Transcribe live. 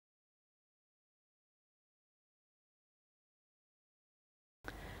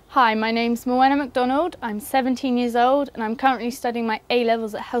Hi, my name's Morwenna MacDonald, I'm 17 years old and I'm currently studying my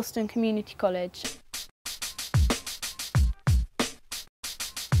A-levels at Helston Community College.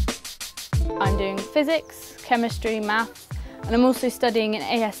 I'm doing physics, chemistry, maths and I'm also studying an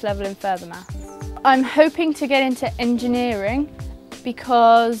AS level in further maths. I'm hoping to get into engineering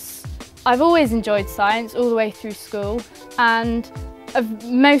because I've always enjoyed science all the way through school and I've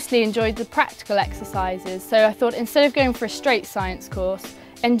mostly enjoyed the practical exercises, so I thought instead of going for a straight science course,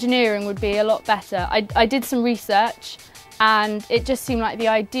 engineering would be a lot better. I did some research and it just seemed like the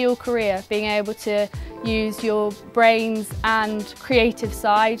ideal career, being able to use your brains and creative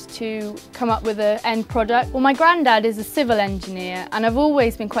side to come up with an end product. Well, my granddad is a civil engineer and I've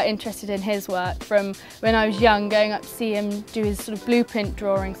always been quite interested in his work from when I was young, going up to see him do his sort of blueprint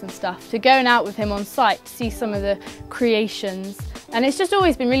drawings and stuff, to going out with him on site to see some of the creations. And it's just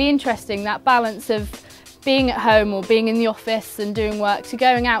always been really interesting, that balance of being at home or being in the office and doing work to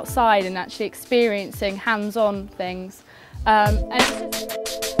going outside and actually experiencing hands-on things. I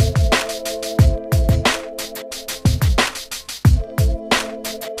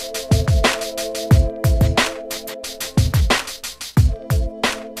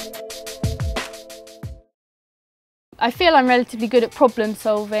feel I'm relatively good at problem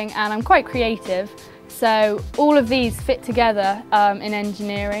solving and I'm quite creative, so all of these fit together in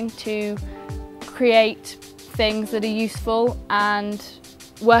engineering to create things that are useful and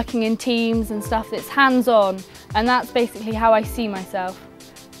working in teams and stuff that's hands-on, and that's basically how I see myself.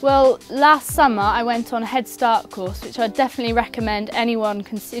 Well, last summer I went on a Head Start course, which I'd definitely recommend anyone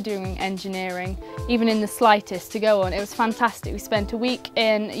considering engineering, even in the slightest, to go on. It was fantastic. We spent a week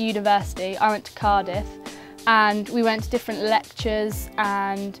in university. I went to Cardiff and we went to different lectures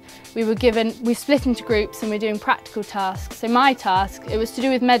and we split into groups and we were doing practical tasks. So my task, it was to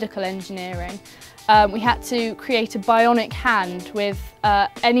do with medical engineering. We had to create a bionic hand with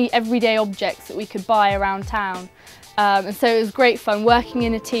any everyday objects that we could buy around town. And so it was great fun working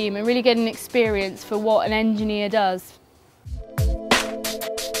in a team and really getting experience for what an engineer does.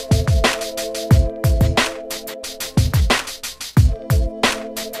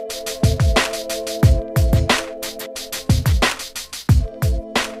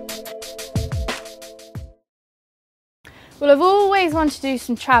 Well, I've always wanted to do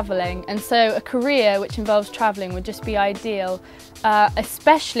some travelling, and so a career which involves travelling would just be ideal.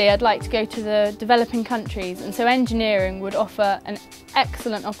 Especially I'd like to go to the developing countries, and so engineering would offer an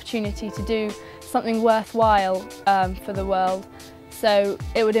excellent opportunity to do something worthwhile for the world. So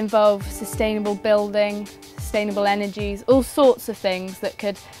it would involve sustainable building, sustainable energies, all sorts of things that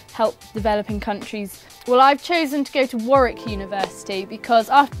could help developing countries. Well, I've chosen to go to Warwick University because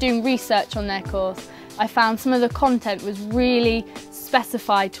after doing research on their course, I found some of the content was really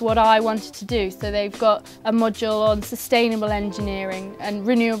specified to what I wanted to do. So they've got a module on sustainable engineering and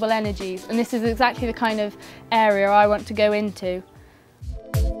renewable energies, and this is exactly the kind of area I want to go into.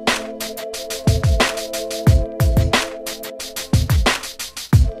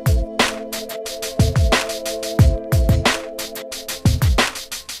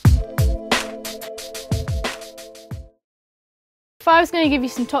 If I was going to give you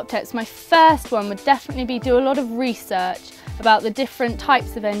some top tips, my first one would definitely be do a lot of research about the different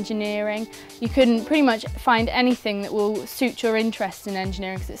types of engineering. You can pretty much find anything that will suit your interest in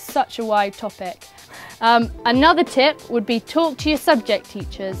engineering because it's such a wide topic. Another tip would be talk to your subject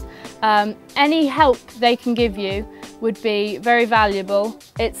teachers. Any help they can give you would be very valuable.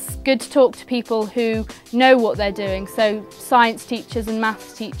 It's good to talk to people who know what they're doing, so science teachers and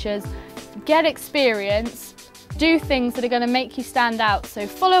maths teachers. Get experience. Do things that are going to make you stand out, so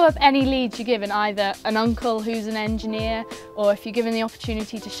follow up any leads you're given, either an uncle who's an engineer, or if you're given the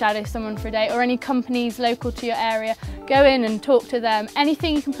opportunity to shadow someone for a day, or any companies local to your area, go in and talk to them.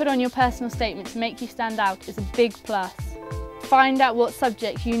 Anything you can put on your personal statement to make you stand out is a big plus. Find out what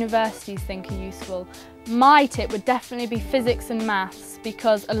subjects universities think are useful. My tip would definitely be physics and maths,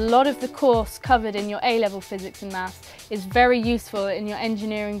 because a lot of the course covered in your A-level physics and maths is very useful in your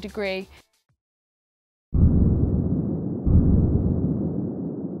engineering degree.